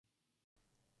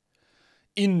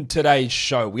In today's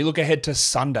show, we look ahead to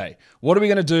Sunday. What are we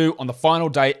going to do on the final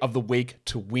day of the week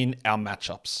to win our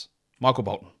matchups? Michael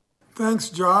Bolton. Thanks,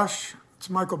 Josh. It's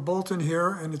Michael Bolton here,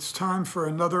 and it's time for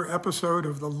another episode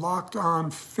of the Locked On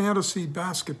Fantasy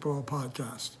Basketball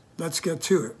Podcast. Let's get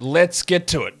to it. Let's get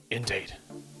to it, indeed.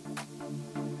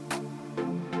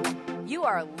 You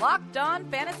are Locked On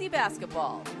Fantasy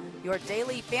Basketball, your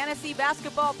daily fantasy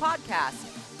basketball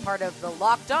podcast, part of the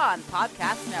Locked On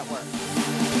Podcast Network.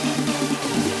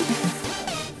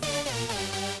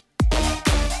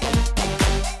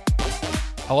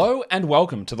 Hello and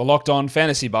welcome to the Locked On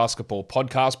Fantasy Basketball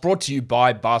Podcast, brought to you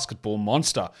by Basketball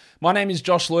Monster. My name is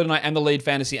Josh Lloyd and I am the lead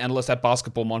fantasy analyst at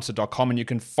basketballmonster.com, and you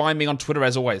can find me on Twitter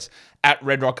as always at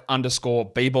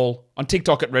redrock_bball, on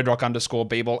TikTok at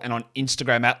redrock_bball, and on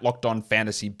Instagram at Locked On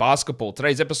Fantasy Basketball.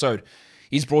 Today's episode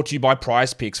is brought to you by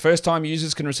Prize Picks. First-time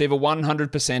users can receive a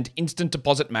 100% instant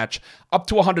deposit match up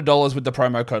to $100 with the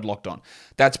promo code Locked On.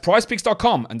 That's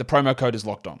prizepicks.com and the promo code is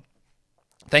Locked On.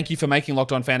 Thank you for making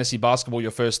Locked On Fantasy Basketball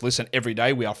your first listen every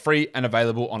day. We are free and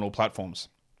available on all platforms.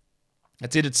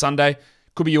 That's it. It's Sunday.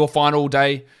 Could be your final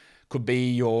day. Could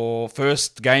be your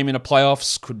first game in the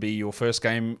playoffs. Could be your first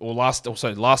game or last day in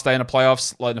the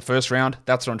playoffs, like in the first round.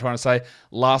 That's what I'm trying to say.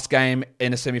 Last game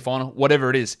in a semifinal. Whatever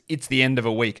it is, it's the end of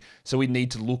a week. So we need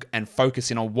to look and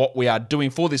focus in on what we are doing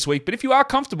for this week. But if you are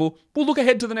comfortable, we'll look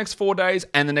ahead to the next 4 days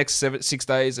and the next 6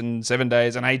 days and 7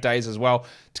 days and 8 days as well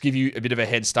to give you a bit of a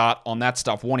head start on that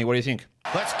stuff. Warnie, what do you think?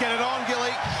 Let's get it on,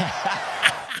 Gilly.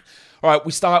 All right,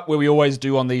 we start where we always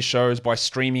do on these shows by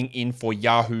streaming in for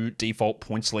Yahoo Default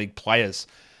Points League players.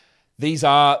 These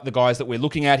are the guys that we're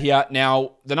looking at here.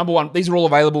 Now, the number one, these are all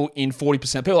available in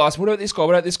 40%. People ask, what about this guy?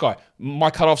 What about this guy?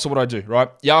 My cutoffs are what I do, right?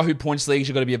 Yahoo Points Leagues,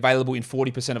 you've got to be available in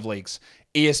 40% of leagues.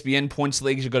 ESPN Points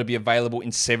Leagues, you've got to be available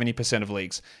in 70% of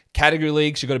leagues. Category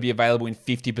Leagues, you've got to be available in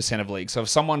 50% of leagues. So if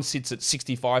someone sits at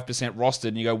 65% rostered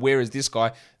and you go, where is this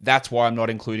guy? That's why I'm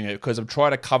not including it, because I'm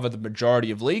trying to cover the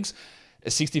majority of leagues. A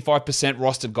 65%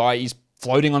 rostered guy is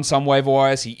floating on some waiver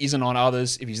wires. He isn't on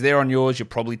others. If he's there on yours, you're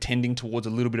probably tending towards a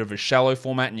little bit of a shallow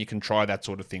format, and you can try that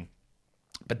sort of thing.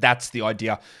 But that's the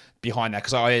idea behind that,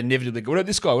 because I inevitably go, what about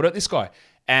this guy? What about this guy?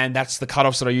 And that's the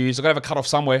cutoffs that I use. I've got to have a cutoff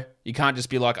somewhere. You can't just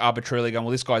be like arbitrarily going,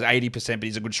 well, this guy's 80%, but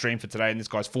he's a good stream for today, and this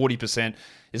guy's 40%.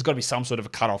 There's got to be some sort of a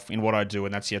cutoff in what I do,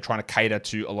 and that's trying to cater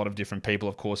to a lot of different people.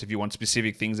 Of course, if you want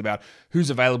specific things about who's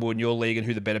available in your league and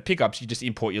who the better pickups, you just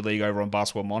import your league over on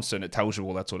Basketball Monster, and it tells you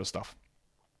all that sort of stuff.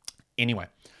 Anyway,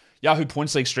 Yahoo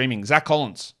Points League streaming, Zach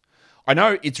Collins. I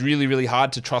know it's really, really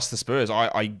hard to trust the Spurs.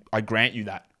 I grant you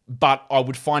that. But I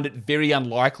would find it very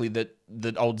unlikely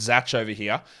that old Zach over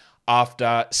here,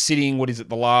 after sitting,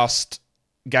 the last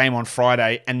game on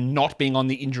Friday and not being on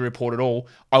the injury report at all,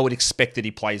 I would expect that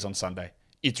he plays on Sunday.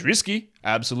 It's risky.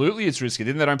 Absolutely, it's risky.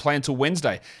 Then they don't play until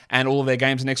Wednesday, and all of their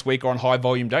games next week are on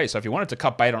high-volume days. So if you wanted to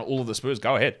cut bait on all of the Spurs,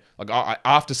 go ahead.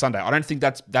 After Sunday, I don't think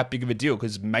that's that big of a deal,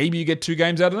 because maybe you get 2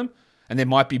 games out of them, and they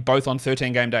might be both on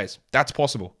 13-game days. That's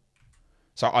possible.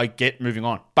 So I get moving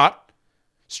on. But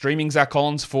streaming Zach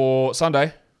Collins for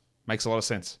Sunday makes a lot of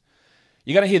sense.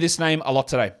 You're going to hear this name a lot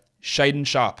today. Shaedon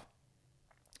Sharpe.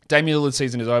 Damian Lillard's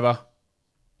season is over.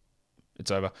 It's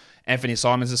over. Anthony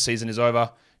Simons' season is over.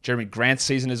 Jeremy Grant's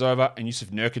season is over. And Yusuf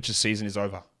Nurkic's season is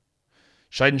over.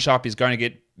 Shaedon Sharpe is going to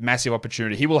get massive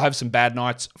opportunity. He will have some bad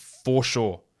nights for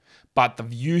sure. But the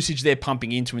usage they're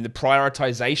pumping into him, the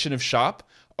prioritization of Sharpe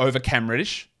over Cam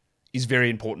Reddish is very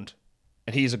important.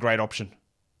 And he is a great option.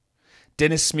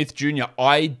 Dennis Smith Jr.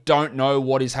 I don't know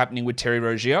what is happening with Terry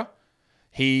Rozier.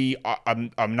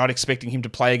 I'm not expecting him to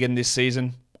play again this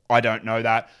season. I don't know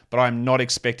that, but I'm not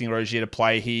expecting Rozier to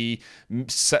play. He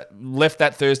left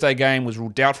that Thursday game, was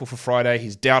ruled doubtful for Friday.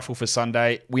 He's doubtful for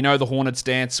Sunday. We know the Hornets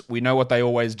dance. We know what they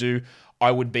always do.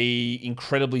 I would be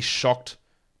incredibly shocked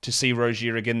to see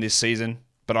Rozier again this season,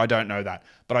 but I don't know that.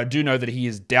 But I do know that he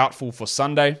is doubtful for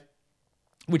Sunday,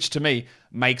 which to me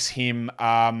makes him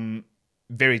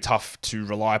very tough to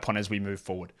rely upon as we move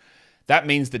forward. That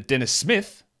means that Dennis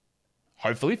Smith,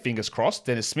 hopefully, fingers crossed,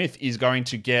 Dennis Smith is going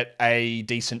to get a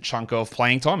decent chunk of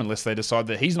playing time unless they decide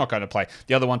that he's not going to play.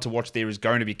 The other one to watch there is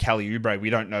going to be Kelly Oubre. We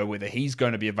don't know whether he's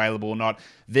going to be available or not.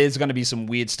 There's going to be some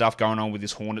weird stuff going on with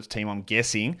this Hornets team, I'm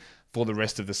guessing, for the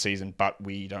rest of the season, but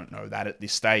we don't know that at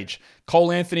this stage.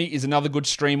 Cole Anthony is another good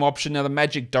stream option. Now, the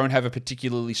Magic don't have a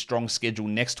particularly strong schedule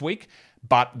next week,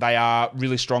 but they are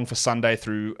really strong for Sunday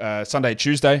through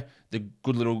Tuesday. The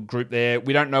good little group there.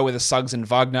 We don't know whether Suggs and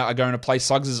Wagner are going to play.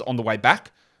 Suggs is on the way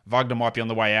back. Wagner might be on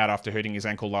the way out after hurting his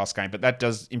ankle last game, but that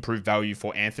does improve value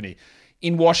for Anthony.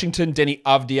 In Washington, Denny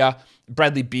Avdia,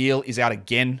 Bradley Beal is out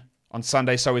again on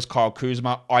Sunday. So is Kyle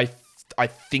Kuzma. I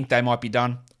think they might be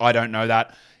done. I don't know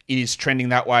that. it is trending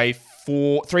that way.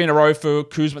 3 in a row for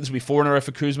Kuzma. This will be 4 in a row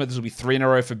for Kuzma. This will be 3 in a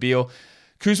row for Beal.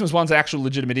 Kuzma's one's an actual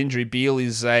legitimate injury. Beal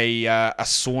is a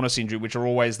soreness injury, which are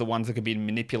always the ones that can be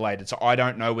manipulated. So I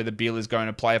don't know whether Beal is going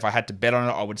to play. If I had to bet on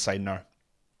it, I would say no.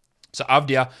 So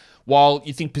Avdia, while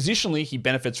you think positionally he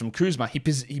benefits from Kuzma,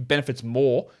 he benefits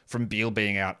more from Beal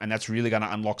being out, and that's really going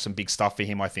to unlock some big stuff for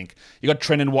him, I think. You got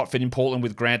Trenton Watford in Portland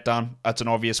with Grant Dunn. That's an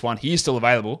obvious one. He is still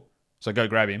available, so go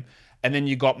grab him. And then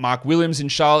you got Mark Williams in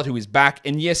Charlotte, who is back.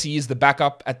 And yes, he is the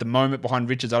backup at the moment behind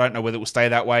Richards. I don't know whether it will stay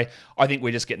that way. I think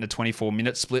we're just getting a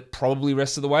 24-minute split probably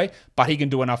rest of the way. But he can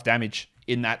do enough damage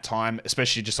in that time,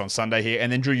 especially just on Sunday here.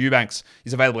 And then Drew Eubanks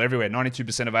is available everywhere,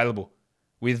 92% available.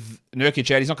 With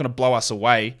Nurkic out, he's not going to blow us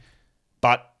away.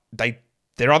 But there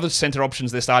are other centre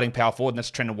options they're starting power forward, and that's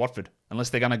Trenton Watford.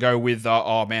 Unless they're going to go with,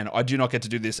 I do not get to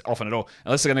do this often at all.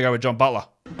 Unless they're going to go with John Butler.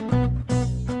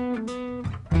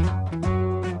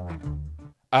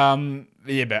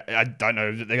 But I don't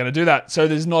know that they're going to do that. So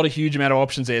there's not a huge amount of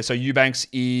options there. So Eubanks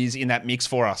is in that mix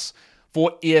for us.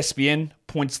 For ESPN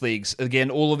points leagues,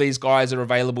 again, all of these guys are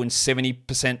available in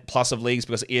 70% plus of leagues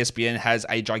because ESPN has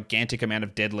a gigantic amount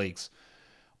of dead leagues.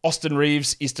 Austin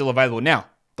Reeves is still available. Now,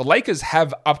 the Lakers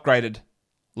have upgraded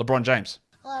LeBron James.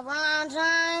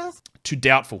 To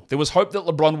doubtful. There was hope that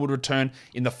LeBron would return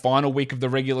in the final week of the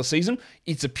regular season.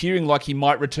 It's appearing like he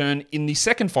might return in the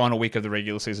second final week of the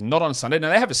regular season, not on Sunday. Now,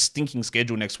 they have a stinking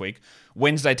schedule next week.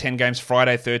 Wednesday, 10 games.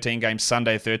 Friday, 13 games.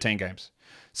 Sunday, 13 games.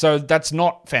 So that's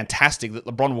not fantastic that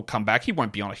LeBron will come back. He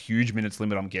won't be on a huge minutes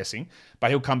limit, I'm guessing.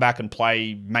 But he'll come back and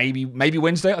play maybe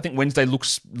Wednesday. I think Wednesday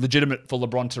looks legitimate for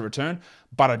LeBron to return.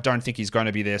 But I don't think he's going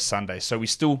to be there Sunday. So we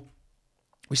still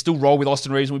roll with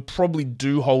Austin Reeves, and we probably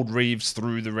do hold Reeves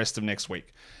through the rest of next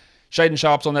week. Shaedon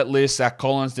Sharpe's on that list. Zach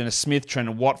Collins, Dennis Smith,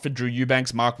 Trenton Watford, Drew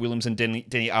Eubanks, Mark Williams, and Denny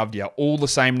Avdia. All the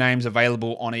same names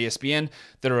available on ESPN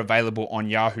that are available on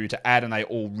Yahoo to add, and they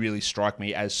all really strike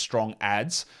me as strong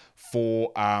adds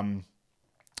for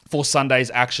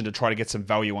Sunday's action to try to get some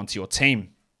value onto your team.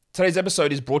 Today's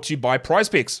episode is brought to you by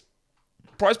PrizePicks.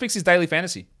 PrizePicks is daily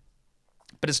fantasy,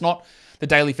 but it's not the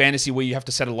daily fantasy where you have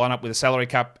to set a lineup with a salary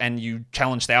cap and you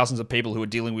challenge thousands of people who are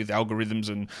dealing with algorithms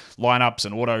and lineups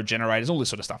and auto generators, all this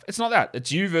sort of stuff. It's not that.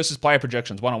 It's you versus player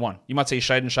projections, one-on-one. You might see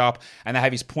Shaedon Sharpe and they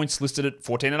have his points listed at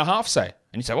 14.5, say.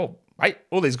 And you say, well, hey,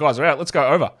 all these guys are out. Let's go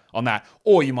over on that.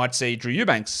 Or you might see Drew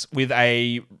Eubanks with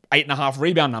a 8.5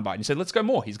 rebound number. And you say, let's go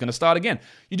more. He's going to start again.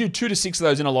 You do 2 to 6 of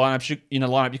those in a lineup.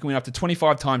 You can win up to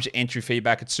 25 times your entry fee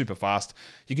back. It's super fast.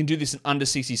 You can do this in under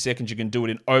 60 seconds. You can do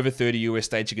it in over 30 US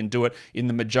states. You can do it in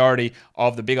the majority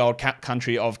of the big old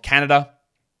country of Canada.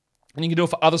 And you can do it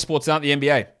for other sports out the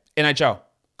NBA, NHL,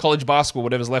 college basketball,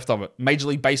 whatever's left of it, Major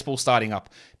League Baseball starting up,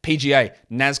 PGA,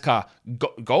 NASCAR,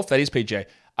 golf, that is PGA,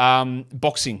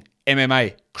 boxing,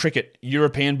 MMA, cricket,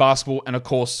 European basketball, and of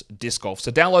course, disc golf.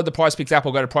 So download the PrizePicks app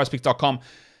or go to prizepicks.com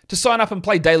to sign up and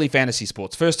play daily fantasy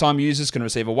sports. First-time users can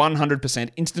receive a 100%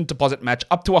 instant deposit match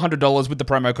up to $100 with the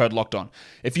promo code LOCKEDON.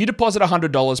 If you deposit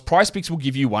 $100, PrizePicks will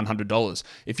give you $100.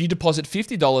 If you deposit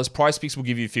 $50, PrizePicks will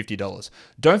give you $50.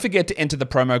 Don't forget to enter the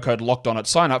promo code LOCKEDON at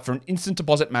sign up for an instant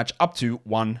deposit match up to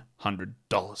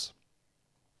 $100.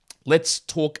 Let's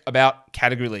talk about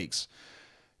category leagues.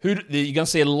 You're going to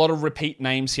see a lot of repeat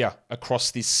names here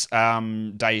across this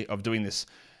day of doing this.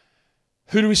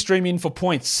 Who do we stream in for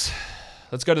points?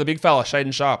 Let's go to the big fella,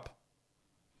 Shaedon Sharpe.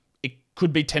 It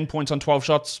could be 10 points on 12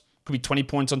 shots. Could be 20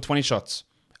 points on 20 shots.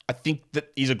 I think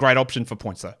that he's a great option for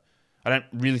points, though. I don't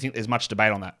really think there's much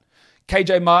debate on that.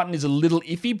 KJ Martin is a little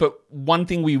iffy, but one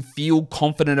thing we feel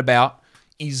confident about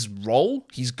is role.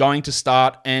 He's going to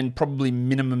start and probably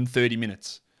minimum 30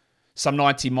 minutes. Some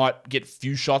nights he might get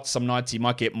few shots, some nights he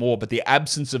might get more, but the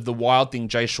absence of the wild thing,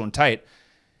 Jae'Sean Tate,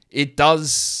 it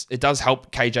does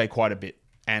help KJ quite a bit,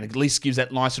 and at least gives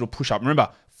that nice little push up. Remember,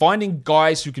 finding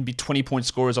guys who can be 20-point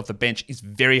scorers off the bench is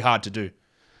very hard to do.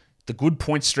 The good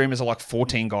point streamers are like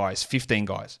 14 guys, 15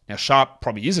 guys. Now, Sharpe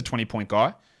probably is a 20-point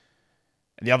guy,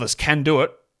 and the others can do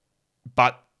it,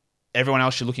 but everyone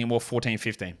else you're looking at more 14,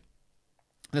 15. And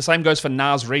the same goes for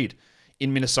Naz Reid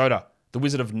in Minnesota, the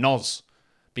Wizard of Noz.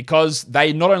 Because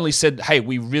they not only said, hey,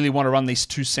 we really want to run this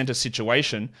two-center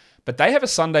situation, but they have a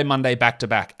Sunday, Monday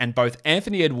back-to-back, and both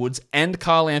Anthony Edwards and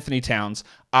Karl Anthony Towns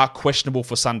are questionable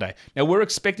for Sunday. Now, we're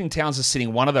expecting Towns is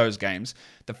sitting one of those games.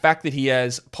 The fact that he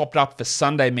has popped up for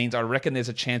Sunday means I reckon there's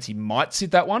a chance he might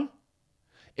sit that one.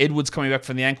 Edwards coming back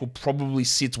from the ankle probably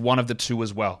sits one of the two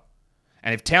as well.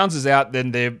 And if Towns is out,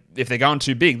 then if they're going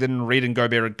too big, then Reid and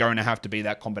Gobert are going to have to be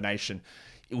that combination.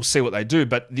 We'll see what they do,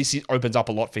 but this opens up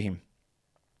a lot for him.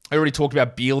 I already talked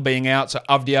about Beal being out, so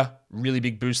Avdia Really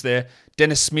big boost there.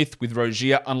 Dennis Smith with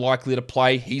Rozier, unlikely to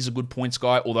play. He's a good points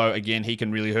guy, although, again, he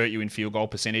can really hurt you in field goal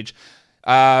percentage.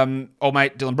 Old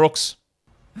mate, Dylan Brooks.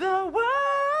 The world.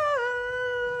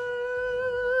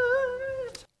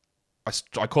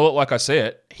 I call it like I see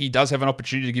it. He does have an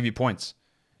opportunity to give you points.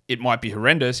 It might be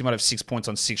horrendous. He might have 6 points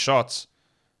on 6 shots,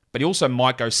 but he also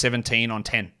might go 17 on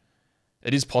 10.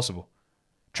 It is possible.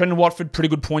 Trendon Watford, pretty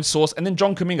good point source. And then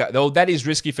John Kuminga. Though that is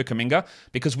risky for Kuminga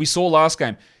because we saw last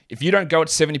game, if you don't go at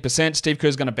 70%, Steve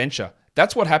Kerr's going to bench you.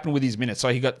 That's what happened with his minutes. So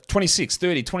he got 26,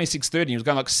 30, 26, 30. He was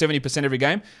going like 70% every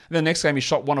game. And then the next game, he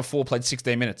shot 1 of 4, played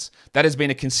 16 minutes. That has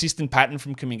been a consistent pattern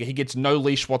from Kuminga. He gets no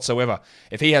leash whatsoever.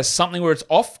 If he has something where it's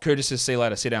off, Kerr just says, see you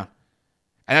later, sit down.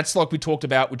 And that's like we talked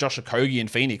about with Josh Okogie in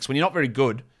Phoenix. When you're not very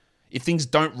good, if things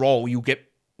don't roll, you'll get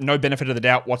no benefit of the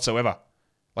doubt whatsoever.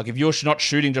 Like if you're not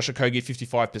shooting Josh Okogie at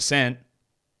 55%,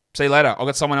 see you later. I've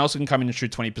got someone else who can come in and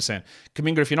shoot 20%.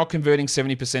 Kuminga, if you're not converting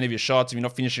 70% of your shots, if you're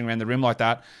not finishing around the rim like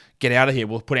that, get out of here.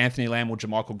 We'll put Anthony Lamb or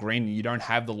JaMychal Green and you don't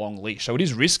have the long leash. So it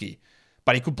is risky,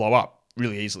 but he could blow up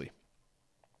really easily.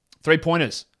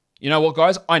 3-pointers. You know what,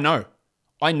 guys? I know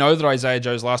that Isaiah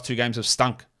Joe's last 2 games have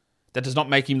stunk. That does not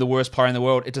make him the worst player in the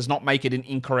world. It does not make it an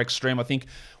incorrect stream. I think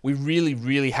we really,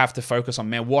 really have to focus on,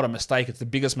 man, what a mistake. It's the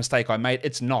biggest mistake I made.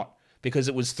 It's not. Because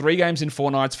it was 3 games in 4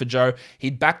 nights for Joe.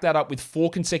 He'd backed that up with 4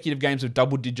 consecutive games of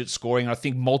double-digit scoring, and I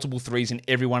think multiple threes in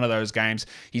every one of those games.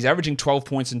 He's averaging 12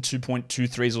 points and 2.2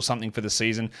 threes or something for the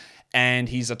season, and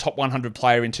he's a top 100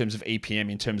 player in terms of EPM,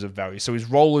 in terms of value. So his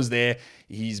role is there,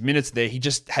 his minutes there. He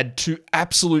just had 2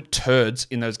 absolute turds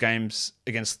in those games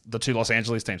against the 2 Los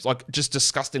Angeles teams. Like, just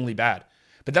disgustingly bad.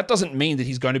 But that doesn't mean that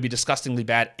he's going to be disgustingly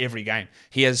bad every game.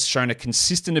 He has shown a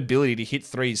consistent ability to hit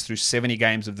threes through 70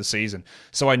 games of the season.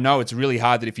 So I know it's really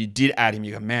hard that if you did add him,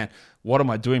 you go, man, what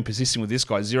am I doing persisting with this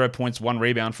guy? 0 points, 1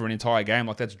 rebound for an entire game.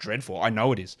 Like, that's dreadful. I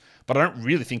know it is. But I don't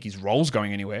really think his role's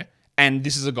going anywhere. And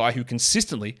this is a guy who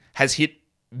consistently has hit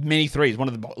many threes. One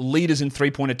of the leaders in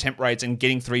three-point attempt rates and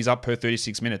getting threes up per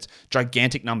 36 minutes.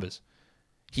 Gigantic numbers.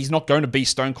 He's not going to be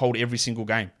stone cold every single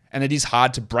game. And it is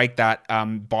hard to break that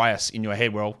bias in your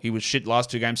head. Well, he was shit last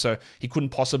 2 games, so he couldn't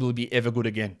possibly be ever good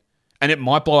again. And it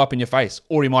might blow up in your face,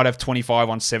 or he might have 25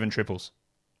 on 7 triples.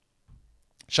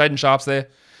 Shaedon Sharpe's there.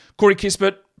 Corey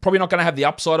Kispert, probably not going to have the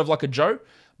upside of like a Joe,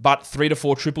 but 3 to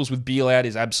 4 triples with Beal out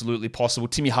is absolutely possible.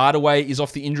 Timmy Hardaway is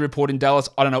off the injury report in Dallas.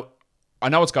 I don't know. I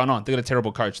know what's going on. They've got a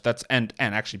terrible coach. And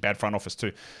actually bad front office too.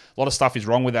 A lot of stuff is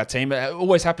wrong with that team. It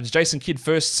always happens. Jason Kidd,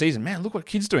 first season. Man, look what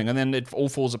Kidd's doing. And then it all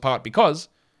falls apart because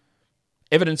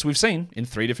evidence we've seen in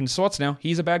 3 different spots now,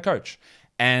 he's a bad coach.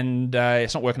 And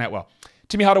it's not working out well.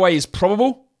 Timmy Hardaway is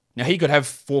probable. Now, he could have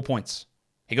 4 points.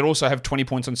 He could also have 20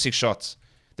 points on 6 shots.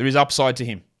 There is upside to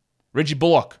him. Reggie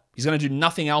Bullock, he's going to do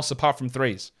nothing else apart from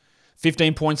threes.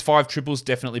 15 points, 5 triples,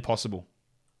 definitely possible.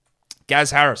 Gaz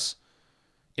Harris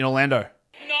in Orlando.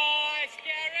 Nice,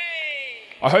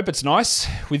 Gary! I hope it's nice.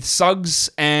 With Suggs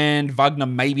and Wagner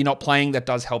maybe not playing, that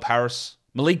does help Harris.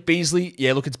 Malik Beasley,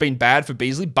 yeah, look, it's been bad for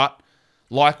Beasley, but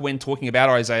like when talking about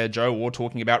Isaiah Joe or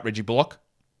talking about Reggie Bullock,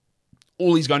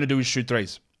 all he's going to do is shoot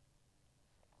threes.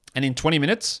 And in 20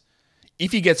 minutes,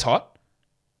 if he gets hot,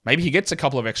 maybe he gets a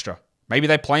couple of extra. Maybe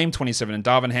they play him 27 and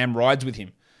Darvin Ham rides with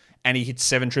him and he hits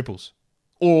 7 triples.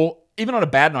 Or even on a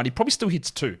bad night, he probably still hits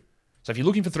 2. So if you're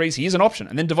looking for threes, he is an option.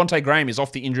 And then Devontae Graham is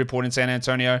off the injury report in San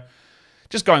Antonio.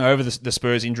 Just going over the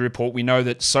Spurs injury report, we know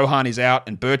that Sohan is out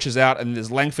and Birch is out, and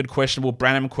there's Langford questionable,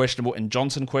 Branham questionable, and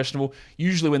Johnson questionable.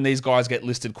 Usually when these guys get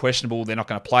listed questionable, they're not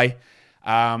going to play,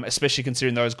 especially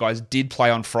considering those guys did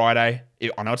play on Friday.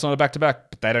 I know it's not a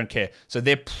back-to-back, but they don't care. So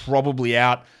they're probably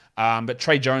out, but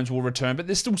Trey Jones will return. But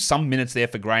there's still some minutes there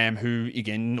for Graham, who,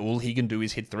 again, all he can do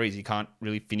is hit threes. He can't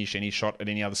really finish any shot at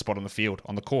any other spot on the field,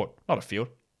 on the court. Not a field.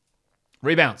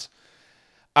 Rebounds.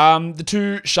 The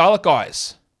 2 Charlotte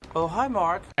guys. Oh, hi,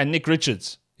 Mark. And Nick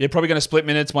Richards. You're probably going to split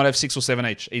minutes, might have 6 or 7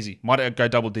 each. Easy. Might go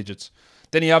double digits.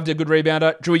 Denny Avdia, good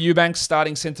rebounder. Drew Eubanks,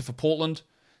 starting center for Portland.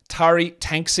 Tari,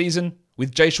 tank season.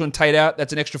 With Jayshawn Tate out,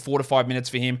 that's an extra 4 to 5 minutes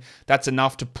for him. That's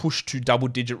enough to push to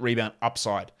double-digit rebound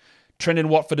upside. Trendon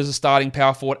Watford as a starting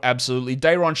power forward, absolutely.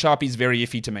 Day'Ron Sharpe is very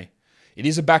iffy to me. It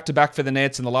is a back-to-back for the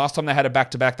Nets, and the last time they had a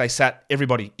back-to-back, they sat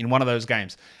everybody in one of those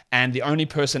games. And the only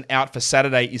person out for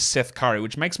Saturday is Seth Curry,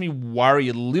 which makes me worry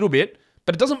a little bit,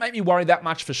 but it doesn't make me worry that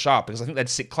much for Sharpe, because I think they'd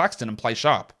sit Claxton and play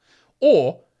Sharpe.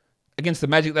 Or, against the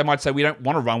Magic, they might say, we don't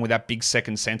want to run with that big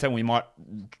second center, and we might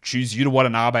choose Yuta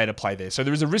Watanabe to play there. So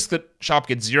there is a risk that Sharpe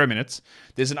gets 0 minutes.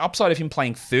 There's an upside of him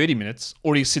playing 30 minutes,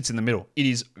 or he sits in the middle. It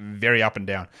is very up and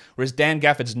down. Whereas Dan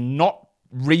Gafford's not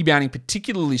rebounding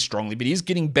particularly strongly, but he's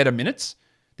getting better minutes.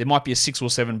 There might be a 6 or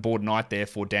 7 board night there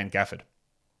for Dan Gafford.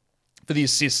 For the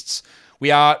assists,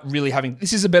 We are really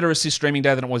this is a better assist streaming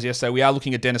day than it was yesterday. We are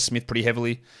looking at Dennis Smith pretty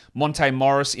heavily. Monte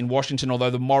Morris in Washington, although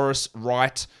the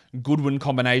Morris-Wright-Goodwin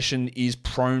combination is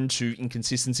prone to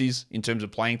inconsistencies in terms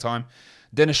of playing time.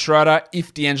 Dennis Schroeder,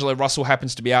 if D'Angelo Russell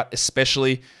happens to be out,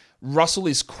 especially. Russell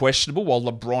is questionable while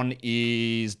LeBron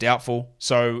is doubtful.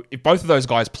 So if both of those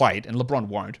guys played, and LeBron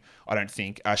won't, I don't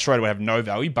think, Schroeder would have no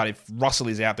value. But if Russell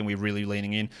is out, then we're really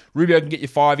leaning in. Rubio can get you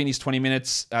 5 in his 20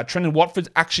 minutes. Trendon Watford's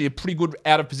actually a pretty good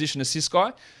out-of-position assist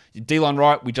guy. Delon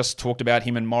Wright, we just talked about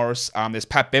him and Morris. There's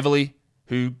Pat Beverly,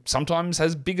 who sometimes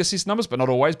has big assist numbers, but not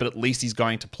always, but at least he's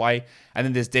going to play. And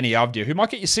then there's Denny Avdia, who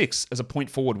might get you 6 as a point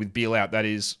forward with Beal out. That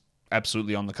is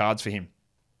absolutely on the cards for him.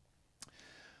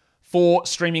 For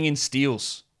streaming in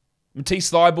steals,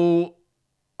 Matisse Thybulle,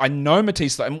 I know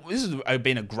Matisse Thybulle, this has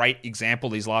been a great example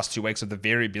these last 2 weeks of the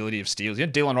variability of steals.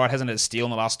 Delon Wright hasn't had a steal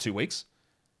in the last 2 weeks.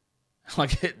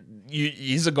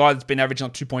 He's a guy that's been averaging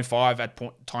like 2.5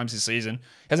 at times this season.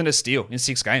 He hasn't had a steal in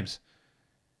 6 games.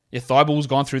 Thybulle's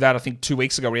gone through that, I think 2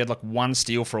 weeks ago, where he had like 1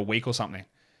 steal for a week or something.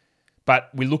 But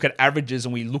we look at averages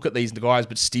and we look at these guys,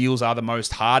 but steals are the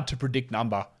most hard to predict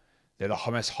number. They're the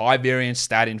most high variance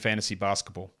stat in fantasy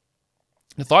basketball.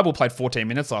 Thybulle played 14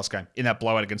 minutes last game in that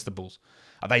blowout against the Bulls.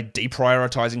 Are they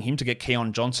deprioritizing him to get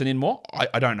Keon Johnson in more?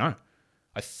 I don't know.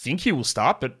 I think he will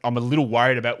start, but I'm a little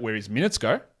worried about where his minutes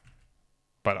go.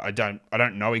 But I don't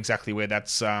know exactly where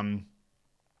that's going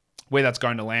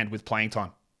to land with playing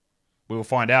time. We will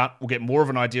find out. We'll get more of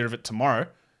an idea of it tomorrow,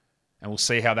 and we'll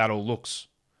see how that all looks.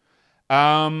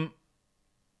 In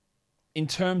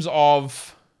terms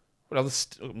of what else?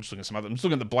 I'm just looking at some other. I'm just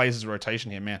looking at the Blazers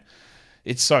rotation here, man.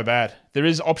 It's so bad. There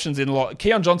is options in a lot.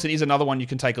 Keon Johnson is another one you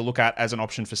can take a look at as an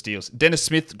option for steals. Dennis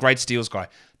Smith, great steals guy.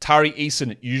 Tari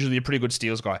Eason, usually a pretty good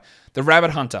steals guy. The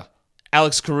Rabbit Hunter,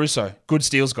 Alex Caruso, good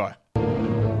steals guy.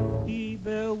 Be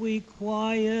very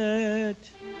quiet.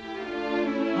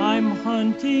 I'm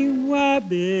hunting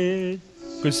rabbits.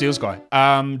 Good steals guy.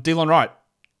 Delon Wright,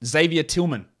 Xavier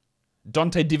Tillman,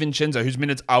 Dante DiVincenzo, whose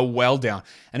minutes are well down.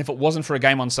 And if it wasn't for a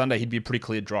game on Sunday, he'd be a pretty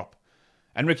clear drop.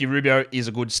 And Ricky Rubio is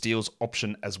a good steals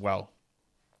option as well.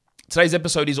 Today's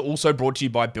episode is also brought to you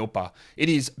by Built Bar. It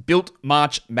is Built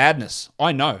March Madness.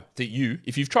 I know that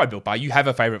if you've tried Built Bar, you have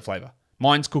a favorite flavor.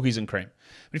 Mine's cookies and cream.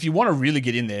 But if you want to really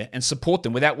get in there and support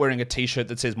them without wearing a t-shirt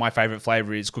that says my favorite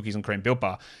flavor is cookies and cream Built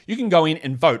Bar, you can go in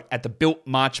and vote at the Built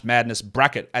March Madness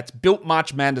bracket at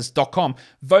builtmarchmadness.com.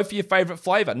 Vote for your favorite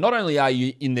flavor. Not only are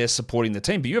you in there supporting the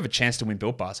team, but you have a chance to win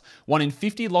Built Bars. 1 in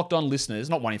 50 Locked On listeners,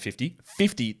 not 1 in 50,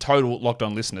 50 total Locked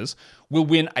On listeners will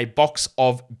win a box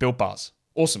of Built Bars.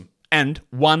 Awesome. And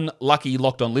one lucky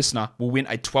Locked On listener will win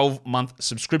a 12-month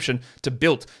subscription to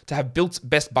Built to have Built's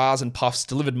best bars and puffs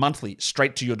delivered monthly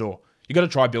straight to your door. You got to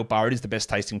try Built Bar. It is the best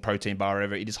tasting protein bar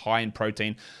ever. It is high in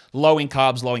protein, low in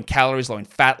carbs, low in calories, low in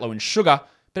fat, low in sugar,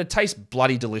 but it tastes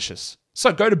bloody delicious.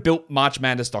 So go to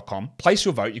builtmarchmadness.com, place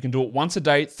your vote. You can do it once a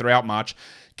day throughout March.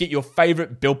 Get your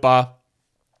favorite Built Bar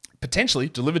potentially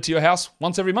delivered to your house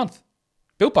once every month.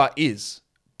 Built Bar is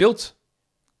built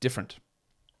different.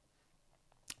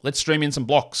 Let's stream in some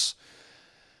blocks.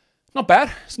 Not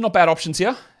bad. It's not bad options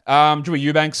here. Drew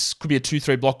Eubanks could be a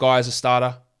 2-3 block guy as a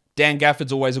starter. Dan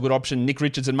Gafford's always a good option. Nick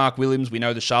Richards and Mark Williams, we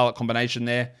know the Charlotte combination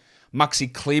there.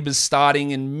 Muxie Kleber's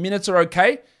starting and minutes are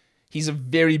okay. He's a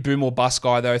very boom or bust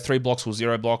guy though. 3 blocks or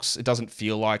 0 blocks. It doesn't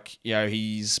feel like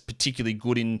he's particularly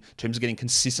good in terms of getting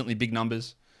consistently big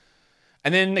numbers.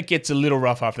 And then it gets a little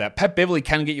rough after that. Pat Beverly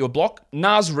can get you a block.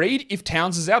 Naz Reid, if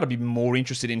Towns is out, I'd be more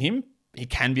interested in him. He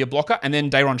can be a blocker. And then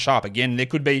Day'Ron Sharpe. Again, there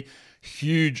could be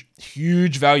huge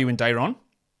value in Day'Ron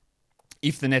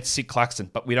if the Nets sit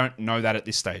Claxton, but we don't know that at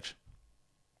this stage.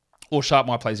 Or Sharpe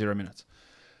might play 0 minutes.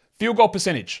 Field goal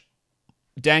percentage.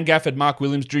 Dan Gafford, Mark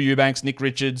Williams, Drew Eubanks, Nick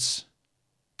Richards,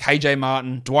 KJ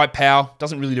Martin, Dwight Powell.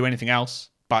 Doesn't really do anything else,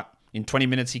 but in 20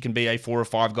 minutes he can be a 4 or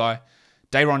 5 guy.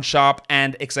 Day'Ron Sharpe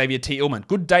and Xavier T. Illman.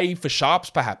 Good day for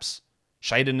Sharps, perhaps.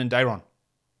 Shaedon and Day'Ron.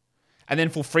 And then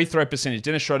for free throw percentage,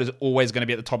 Dennis Schroeder is always going to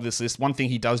be at the top of this list. One thing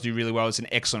he does do really well is an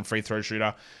excellent free throw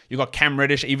shooter. You've got Cam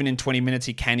Reddish. Even in 20 minutes,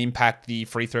 he can impact the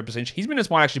free throw percentage. His minutes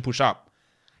might actually push up.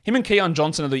 Him and Keon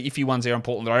Johnson are the iffy ones there in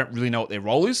Portland. I don't really know what their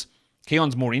role is.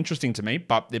 Keon's more interesting to me,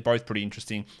 but they're both pretty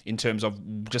interesting in terms of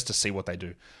just to see what they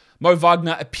do. Mo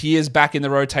Wagner appears back in the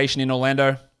rotation in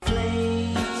Orlando.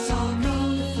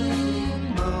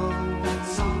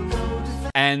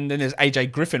 And then there's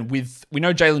AJ Griffin. We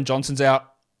know Jalen Johnson's out.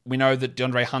 We know that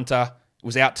DeAndre Hunter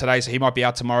was out today, so he might be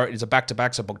out tomorrow. It is a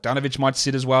back-to-back, so Bogdanovic might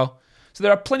sit as well. So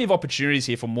there are plenty of opportunities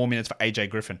here for more minutes for AJ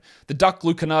Griffin. The Duck,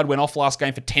 Luke Kennard, went off last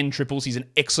game for 10 triples. He's an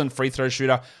excellent free throw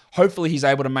shooter. Hopefully he's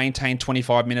able to maintain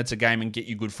 25 minutes a game and get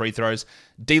you good free throws.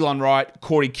 Delon Wright,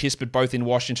 Corey Kispert, both in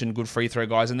Washington, good free throw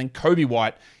guys. And then Kobe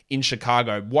White in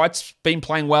Chicago. White's been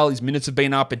playing well. His minutes have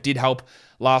been up. It did help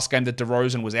last game that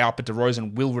DeRozan was out, but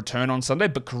DeRozan will return on Sunday.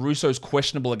 But Caruso's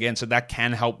questionable again, so that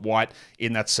can help White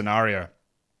in that scenario.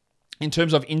 In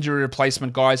terms of injury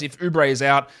replacement, guys, if Oubre is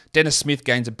out, Dennis Smith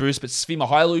gains a boost, but Svi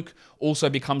Mykhailiuk also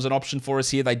becomes an option for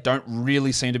us here. They don't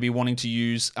really seem to be wanting to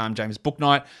use James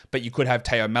Bouknight, but you could have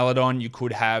Teo Maledon. You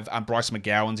could have Bryce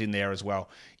McGowan's in there as well.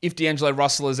 If D'Angelo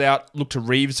Russell is out, look to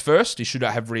Reeves first. You should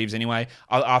have Reeves anyway.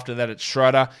 After that, it's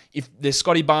Schroeder. If there's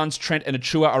Scotty Barnes, Trent, and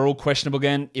Achua are all questionable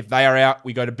again, if they are out,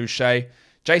 we go to Boucher.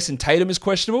 Jason Tatum is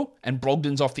questionable, and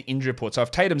Brogdon's off the injury report. So if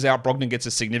Tatum's out, Brogdon gets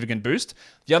a significant boost.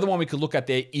 The other one we could look at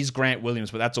there is Grant Williams,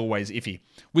 but that's always iffy.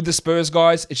 With the Spurs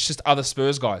guys, it's just other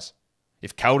Spurs guys.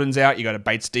 If Keldon's out, you go to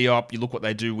Bates Diop. You look what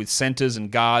they do with centers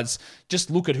and guards. Just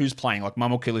look at who's playing. Like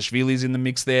Mamoukelashvili's in the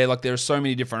mix there. Like there are so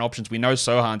many different options. We know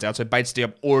Sohan's out, so Bates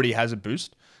Diop already has a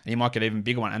boost, and he might get an even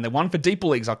bigger one. And the one for deeper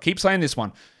leagues, I'll keep saying this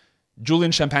one, Julian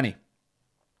Champagny.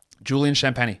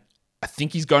 I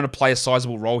think he's going to play a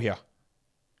sizable role here.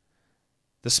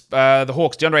 The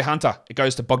Hawks, DeAndre Hunter. It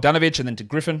goes to Bogdanovic and then to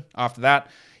Griffin after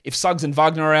that. If Suggs and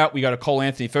Wagner are out, we go to Cole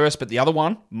Anthony first. But the other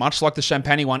one, much like the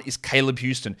Champagny one, is Caleb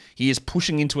Houston. He is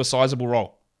pushing into a sizable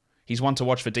role. He's one to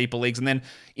watch for deeper leagues. And then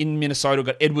in Minnesota, we've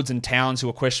got Edwards and Towns who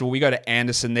are questionable. We go to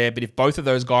Anderson there. But if both of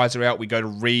those guys are out, we go to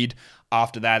Reed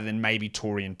after that. And then maybe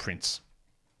Taurean Prince.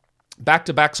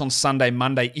 Back-to-backs on Sunday,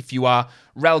 Monday. If you are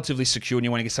relatively secure and you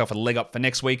want to get yourself a leg up for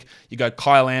next week, you go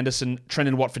Kyle Anderson,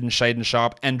 Trendon Watford and Shaedon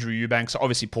Sharpe, Andrew Eubanks. So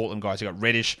obviously Portland guys. You got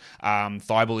Reddish,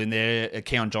 Thibault in there,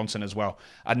 Keon Johnson as well.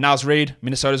 Naz Reid,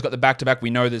 Minnesota's got the back-to-back.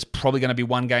 We know there's probably going to be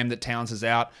one game that Towns is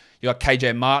out. You got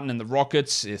KJ Martin and the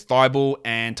Rockets, Thibault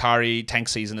and Tari tank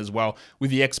season as well, with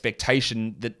the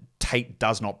expectation that Tate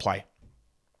does not play.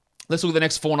 Let's look at the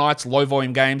next 4 nights,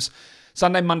 low-volume games.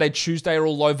 Sunday, Monday, Tuesday are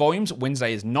all low volumes.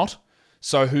 Wednesday is not.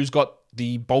 So who's got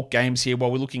the bulk games here?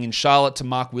 Well, we're looking in Charlotte to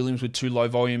Mark Williams with 2 low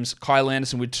volumes, Kyle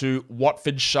Anderson with 2,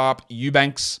 Watford, Sharpe,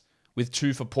 Eubanks with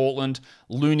 2 for Portland,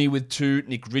 Looney with 2,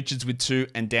 Nick Richards with 2,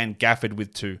 and Dan Gafford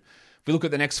with 2. If we look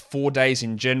at the next 4 days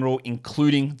in general,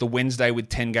 including the Wednesday with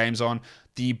 10 games on,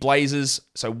 the Blazers,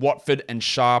 so Watford and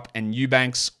Sharpe and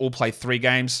Eubanks all play 3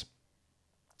 games.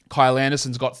 Kyle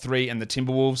Anderson's got 3 and the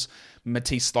Timberwolves.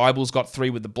 Matisse Thybulle's got 3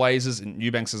 with the Blazers, and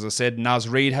Eubanks, as I said. Naz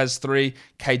Reid has 3,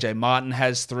 KJ Martin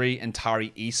has 3, and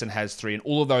Tari Eason has 3. And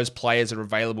all of those players are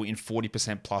available in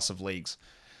 40% plus of leagues.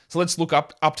 So let's look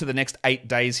up to the next 8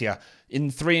 days here. In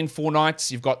 3 and 4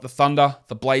 nights, you've got the Thunder,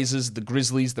 the Blazers, the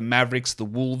Grizzlies, the Mavericks, the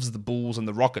Wolves, the Bulls, and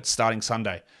the Rockets starting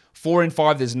Sunday. 4 and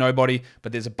 5, there's nobody,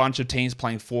 but there's a bunch of teams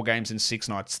playing 4 games in 6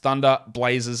 nights. Thunder,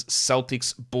 Blazers,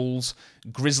 Celtics, Bulls,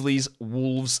 Grizzlies,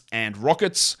 Wolves, and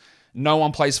Rockets. No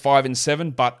one plays 5 and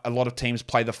 7, but a lot of teams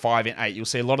play the 5 and 8. You'll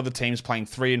see a lot of the teams playing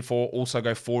 3 and 4 also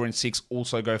go 4 and 6,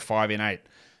 also go 5 and 8.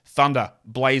 Thunder,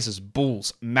 Blazers,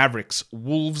 Bulls, Mavericks,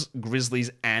 Wolves, Grizzlies,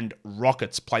 and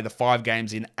Rockets play the 5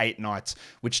 games in 8 nights,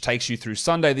 which takes you through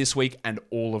Sunday this week and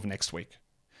all of next week.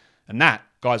 And that,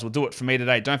 guys, will do it for me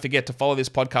today. Don't forget to follow this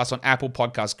podcast on Apple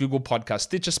Podcasts, Google Podcasts,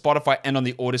 Stitcher, Spotify, and on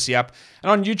the Odyssey app.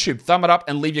 And on YouTube, thumb it up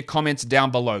and leave your comments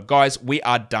down below. Guys, we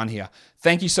are done here.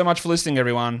 Thank you so much for listening,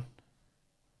 everyone.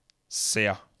 See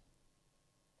ya.